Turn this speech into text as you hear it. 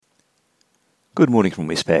Good morning from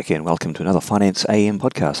Westpac and welcome to another Finance AM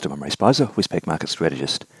podcast. I'm Ray Spicer, Westpac Market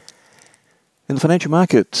Strategist. In the financial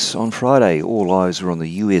markets on Friday, all eyes were on the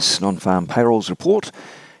US non-farm payrolls report,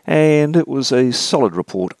 and it was a solid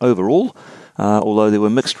report overall, although there were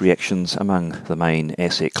mixed reactions among the main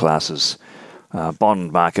asset classes.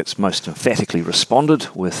 Bond markets most emphatically responded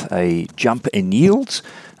with a jump in yields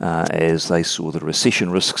as they saw the recession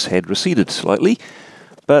risks had receded slightly.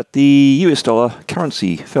 But the US dollar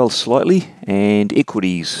currency fell slightly, and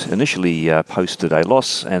equities initially posted a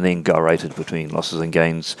loss and then gyrated between losses and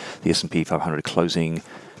gains, the S&P 500 closing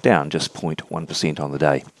down just 0.1% on the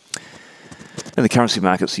day. In the currency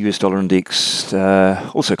markets, the US dollar index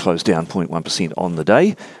also closed down 0.1% on the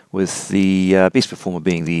day, with the best performer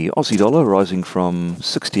being the Aussie dollar rising from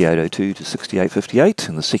 68.02 to 68.58,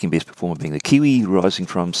 and the second best performer being the Kiwi rising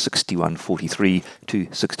from 61.43 to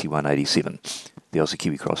 61.87. The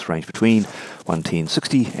Aussie-Kiwi cross ranged between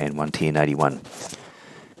 110.60 and 110.81.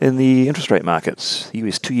 In the interest rate markets, the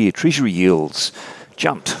US 2-year Treasury yields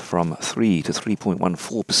jumped from 3 to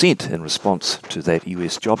 3.14% in response to that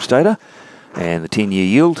US jobs data, and the 10-year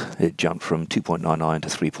yield, it jumped from 2.99 to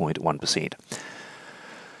 3.1%.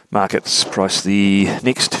 Markets priced the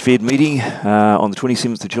next Fed meeting on the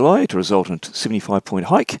 27th of July to result in a 75-point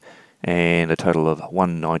hike and a total of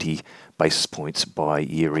 190 basis points by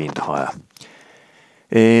year-end higher.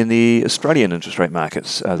 In the Australian interest rate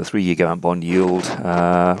markets, the 3-year government bond yield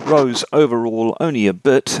rose overall only a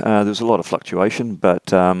bit. There was a lot of fluctuation,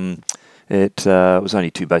 but it was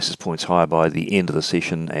only 2 basis points higher by the end of the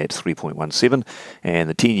session at 3.17, and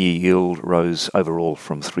the 10-year yield rose overall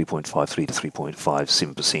from 3.53 to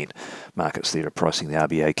 3.57%. Markets there are pricing the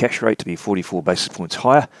RBA cash rate to be 44 basis points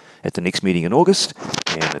higher at the next meeting in August,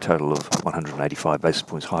 and a total of 185 basis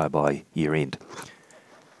points higher by year-end.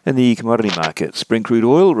 In the commodity markets, Brent crude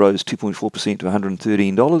oil rose 2.4% to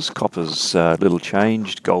 $113. Copper's little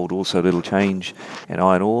changed, gold also little changed, and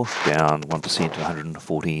iron ore down 1% to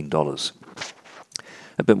 $114.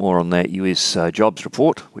 A bit more on that US jobs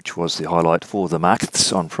report, which was the highlight for the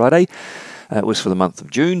markets on Friday. It was for the month of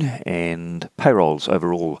June, and payrolls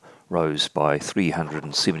overall rose by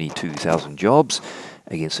 372,000 jobs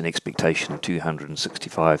against an expectation of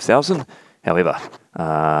 265,000. However,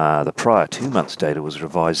 the prior 2 months' data was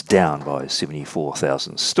revised down by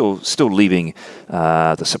 74,000, still leaving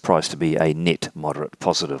the surprise to be a net moderate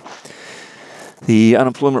positive. The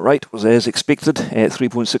unemployment rate was as expected at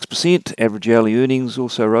 3.6%. Average hourly earnings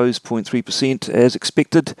also rose 0.3% as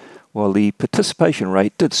expected, while the participation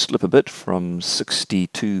rate did slip a bit from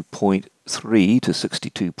 62.3 to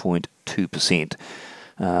 62.2%.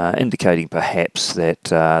 Indicating perhaps that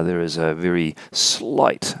there is a very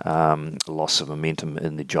slight loss of momentum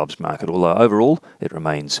in the jobs market, although overall it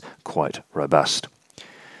remains quite robust.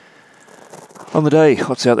 On the day,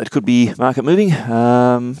 what's out that could be market moving?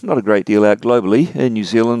 Not a great deal out globally. In New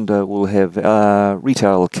Zealand, we'll have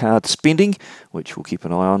retail card spending, which we'll keep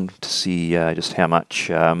an eye on to see just how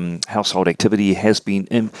much household activity has been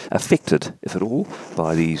affected, if at all,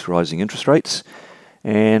 by these rising interest rates.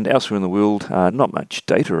 And elsewhere in the world, not much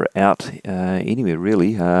data out anywhere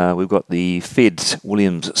really. We've got the Fed's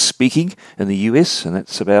Williams speaking in the US, and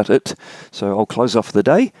that's about it. So I'll close off the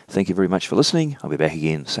day. Thank you very much for listening. I'll be back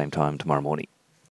again same time tomorrow morning.